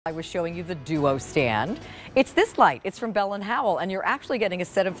I was showing you the Duo stand. It's this light. It's from Bell Howell, and you're actually getting a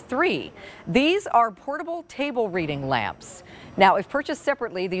set of 3. These are portable table reading lamps. Now, if purchased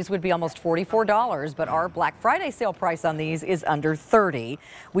separately, these would be almost $44, but our Black Friday sale price on these is under $30.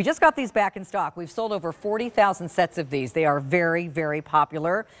 We just got these back in stock. We've sold over 40,000 sets of these. They are very, very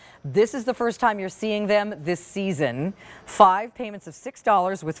popular. This is the first time you're seeing them this season. 5 payments of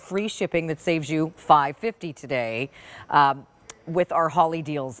 $6 with free shipping that saves you $5.50 today. With our Holly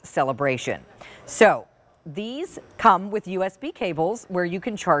Deals celebration. So these come with USB cables where you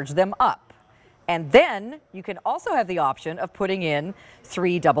can charge them up. And then you can also have the option of putting in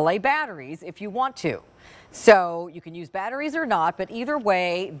 3 AA batteries if you want to. So you can use batteries or not, but either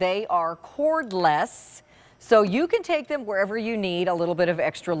way, they are cordless. So you can take them wherever you need a little bit of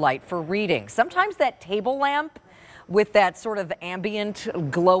extra light for reading. Sometimes that table lamp with that sort of ambient,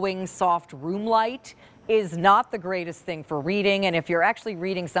 glowing, soft room light is not the greatest thing for reading. And if you're actually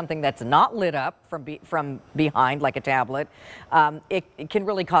reading something that's not lit up from behind, like a tablet, it can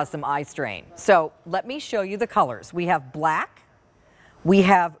really cause some eye strain. So let me show you the colors. We have black, we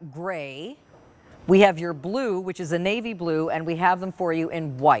have gray, we have your blue, which is a navy blue, and we have them for you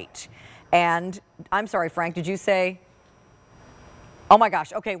in white. And I'm sorry, Frank, did you say? Oh my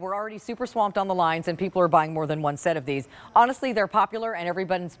gosh, okay, we're already super swamped on the lines and people are buying more than 1 set of these. Honestly, they're popular and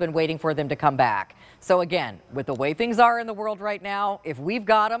everybody's been waiting for them to come back. So again, with the way things are in the world right now, if we've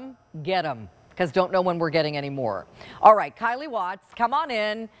got them, get them, because don't know when we're getting any more. All right, Kylie Watts, come on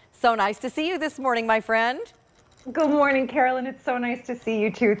in. So nice to see you this morning, my friend. Good morning, Carolyn. It's so nice to see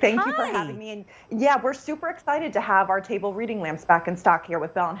you too. Thank you for having me. And yeah, we're super excited to have our table reading lamps back in stock here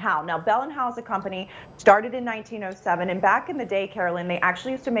with Bell Howell. Now, Bell Howell is a company started in 1907, and back in the day, Carolyn, they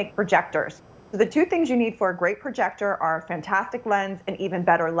actually used to make projectors. So the 2 things you need for a great projector are a fantastic lens and even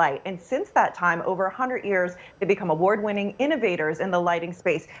better light. And since that time, over 100 years, they become award-winning innovators in the lighting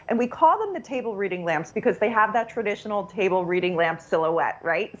space. And we call them the table reading lamps because they have that traditional table reading lamp silhouette,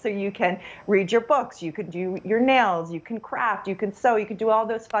 right? So you can read your books, you can do your nails, you can craft, you can sew, you can do all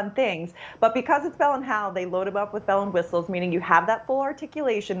those fun things. But because it's Bell & Howell, they load them up with bell and whistles, meaning you have that full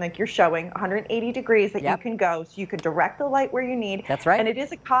articulation like you're showing, 180 degrees that you can go, so you can direct the light where you need. That's right. And it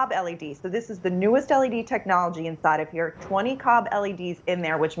is a cob LED. So this is the newest LED technology inside of here, 20 cob LEDs in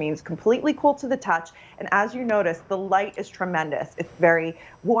there, which means completely cool to the touch. And as you notice, the light is tremendous. It's very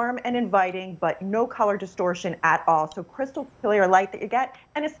warm and inviting, but no color distortion at all. So crystal clear light that you get,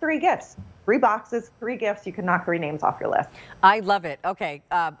 and it's 3 gifts. 3 boxes, 3 gifts. You can knock 3 names off your list. I love it. Okay,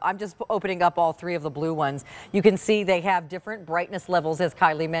 I'm just opening up all 3 of the blue ones. You can see they have different brightness levels, as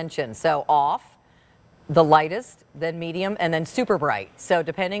Kylie mentioned. So off, the lightest, then medium, and then super bright. So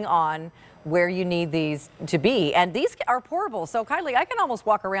depending on where you need these to be. And these are portable. So Kylie, I can almost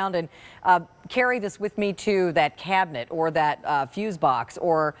walk around and carry this with me to that cabinet or that fuse box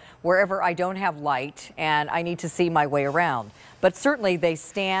or wherever I don't have light and I need to see my way around. But certainly they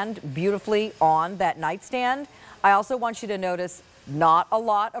stand beautifully on that nightstand. I also want you to notice not a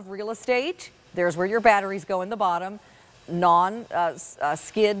lot of real estate. There's where your batteries go in the bottom.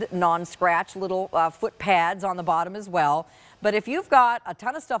 Non-skid, non-scratch little foot pads on the bottom as well. But if you've got a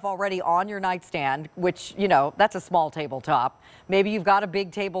ton of stuff already on your nightstand, which, you know, that's a small tabletop, maybe you've got a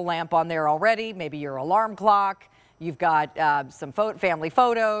big table lamp on there already, maybe your alarm clock, you've got some family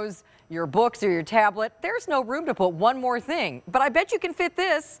photos, your books or your tablet, there's no room to put one more thing. But I bet you can fit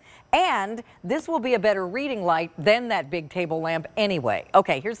this, and this will be a better reading light than that big table lamp anyway.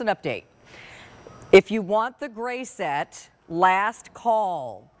 Okay, here's an update. If you want the gray set, last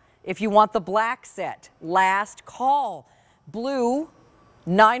call. If you want the black set, last call. Blue,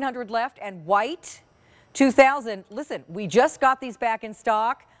 900 left, and white, 2,000. Listen, we just got these back in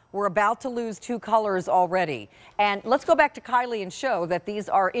stock. We're about to lose 2 colors already. And let's go back to Kylie and show that these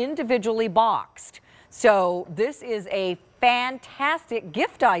are individually boxed. So this is a fantastic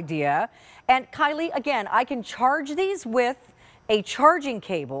gift idea. And Kylie, again, I can charge these with a charging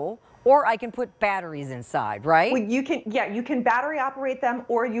cable, or I can put batteries inside, right? Well, you can battery operate them,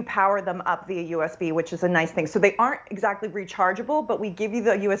 or you power them up via USB, which is a nice thing. So they aren't exactly rechargeable, but we give you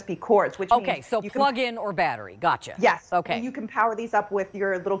the USB cords, which means so plug in or battery. Gotcha. Yes. Okay. You can power these up with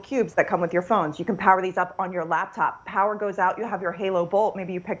your little cubes that come with your phones. You can power these up on your laptop. Power goes out, you have your Halo Bolt,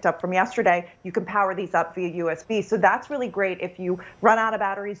 maybe you picked up from yesterday. You can power these up via USB. So that's really great if you run out of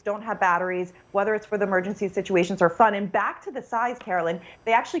batteries, don't have batteries, whether it's for the emergency situations or fun. And back to the size, Carolyn,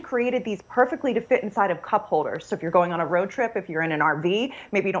 they actually created these perfectly to fit inside of cup holders. So if you're going on a road trip, if you're in an RV,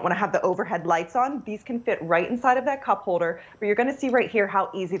 maybe you don't want to have the overhead lights on, these can fit right inside of that cup holder. But you're going to see right here how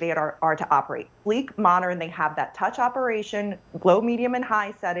easy they are to operate. Sleek, modern, they have that touch operation, low, medium, and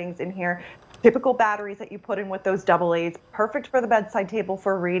high settings in here. typical batteries that you put in with those AA's, perfect for the bedside table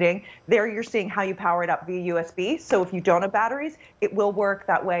for reading. There you're seeing how you power it up via USB. So if you don't have batteries, it will work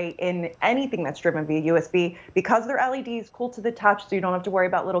that way in anything that's driven via USB. Because they're LEDs, cool to the touch, so you don't have to worry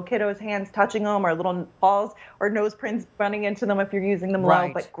about little kiddos' hands touching them or little balls or nose prints running into them if you're using them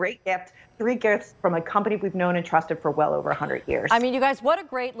low. But great gift. 3 gifts from a company we've known and trusted for well over 100 years. I mean, you guys, what a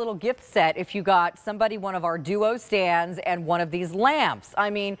great little gift set if you got somebody one of our duo stands and one of these lamps. I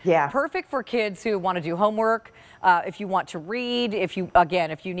mean, perfect for kids who want to do homework, if you want to read, if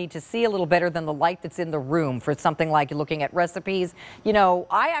you need to see a little better than the light that's in the room for something like looking at recipes. You know,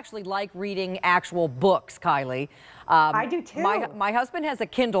 I actually like reading actual books, Kylie. I do too. My husband has a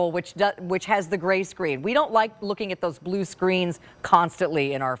Kindle which has the gray screen. We don't like looking at those blue screens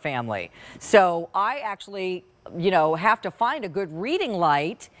constantly in our family. So I actually, you know, have to find a good reading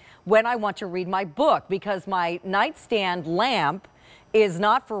light when I want to read my book, because my nightstand lamp is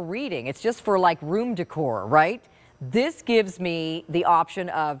not for reading. It's just for like room decor, right? This gives me the option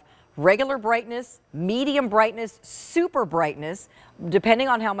of regular brightness, medium brightness, super brightness, depending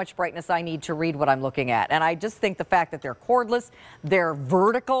on how much brightness I need to read what I'm looking at. And I just think the fact that they're cordless, they're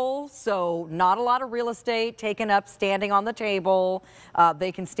vertical, so not a lot of real estate taken up standing on the table.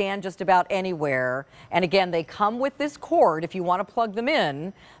 They can stand just about anywhere. And again, they come with this cord if you want to plug them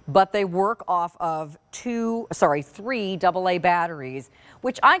in, but they work off of 3 AA batteries,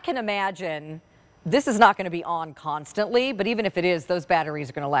 which I can imagine this is not going to be on constantly, but even if it is, those batteries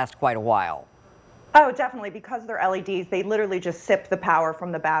are going to last quite a while. Oh, definitely. Because they're LEDs, they literally just sip the power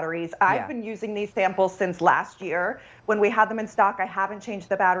from the batteries. I've been using these samples since last year. When we had them in stock, I haven't changed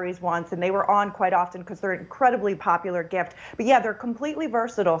the batteries once, and they were on quite often because they're an incredibly popular gift. But yeah, they're completely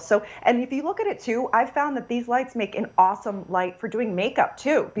versatile. So, and if you look at it too, I've found that these lights make an awesome light for doing makeup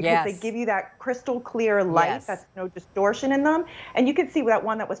too, because they give you that crystal clear light that's no distortion in them. And you can see that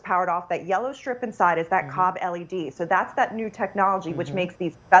one that was powered off, that yellow strip inside is that cob LED. So that's that new technology, which makes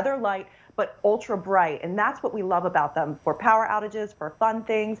these feather light but ultra bright, and that's what we love about them for power outages, for fun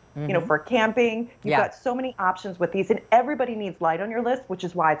things, you know, for camping. You've got so many options with these, and everybody needs light on your list, which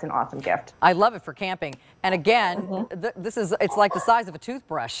is why it's an awesome gift. I love it for camping. And again, it's like the size of a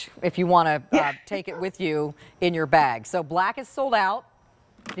toothbrush if you want to take it with you in your bag. So black is sold out.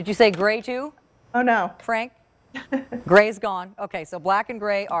 Did you say gray too? Oh no, Frank. Gray's gone. Okay, so black and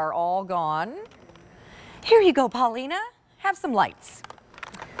gray are all gone. Here you go, Paulina. Have some lights.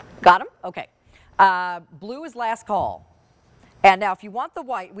 Got them? Okay. Blue is last call. And now if you want the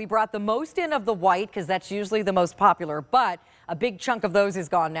white, we brought the most in of the white because that's usually the most popular, but a big chunk of those is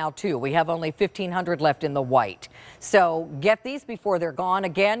gone now too. We have only 1,500 left in the white. So get these before they're gone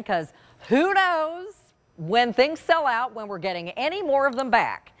again, because who knows when things sell out, when we're getting any more of them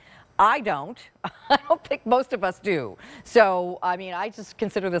back. I don't think most of us do. So, I mean, I just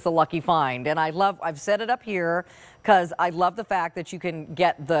consider this a lucky find. And I've set it up here because I love the fact that you can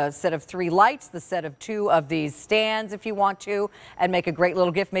get the set of 3 lights, the set of 2 of these stands if you want to, and make a great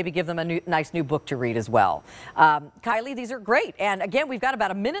little gift. Maybe give them a nice new book to read as well. Kylie, these are great. And again, we've got about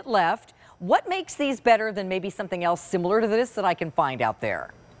a minute left. What makes these better than maybe something else similar to this that I can find out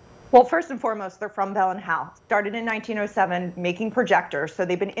there? Well, first and foremost, they're from Bell Howell. Started in 1907 making projectors. So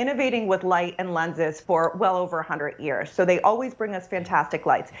they've been innovating with light and lenses for well over 100 years. So they always bring us fantastic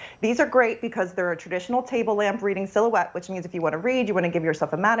lights. These are great because they're a traditional table lamp reading silhouette, which means if you want to read, you want to give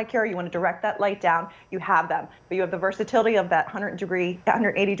yourself a manicure, you want to direct that light down, you have them. But you have the versatility of that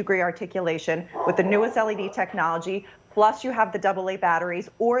 180 degree articulation with the newest LED technology. Plus you have the AA batteries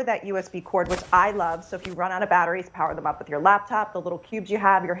or that USB cord, which I love. So if you run out of batteries, power them up with your laptop, the little cubes you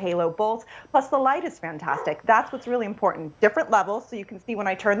have, your halo bolts. Plus the light is fantastic. That's what's really important. Different levels, so you can see when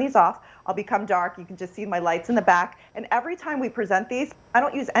I turn these off, I'll become dark. You can just see my lights in the back. And every time we present these, I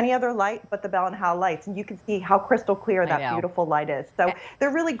don't use any other light but the Bell Howell lights. And you can see how crystal clear that beautiful light is. So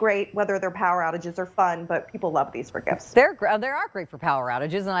they're really great, whether they're power outages or fun, but people love these for gifts. They are great for power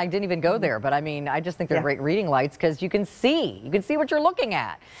outages, and I didn't even go there. But I mean, I just think they're great reading lights because you can see what you're looking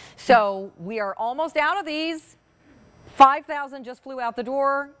at. So we are almost out of these. 5,000 just flew out the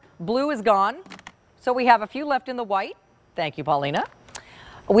door. Blue is gone. So we have a few left in the white. Thank you, Paulina.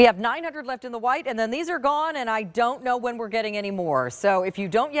 We have 900 left in the white, and then these are gone, and I don't know when we're getting any more. So if you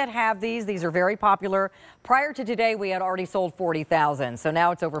don't yet have these are very popular. Prior to today, we had already sold 40,000. So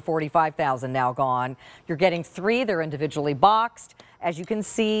now it's over 45,000 now gone. You're getting 3. They're individually boxed. As you can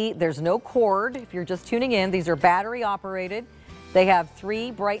see, there's no cord. If you're just tuning in, these are battery operated. They have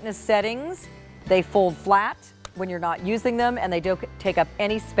 3 brightness settings. They fold flat when you're not using them, and they don't take up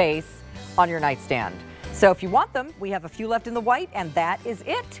any space on your nightstand. So if you want them, we have a few left in the white, and that is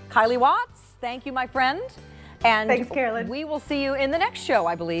it. Kylie Watts, thank you, my friend. And thanks, Carolyn. We will see you in the next show,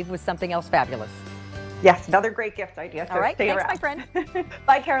 I believe, with something else fabulous. Yes, another great gift idea. So all right, stay thanks, around. my friend.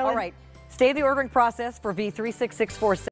 Bye, Carolyn. All right, stay the ordering process for V36647.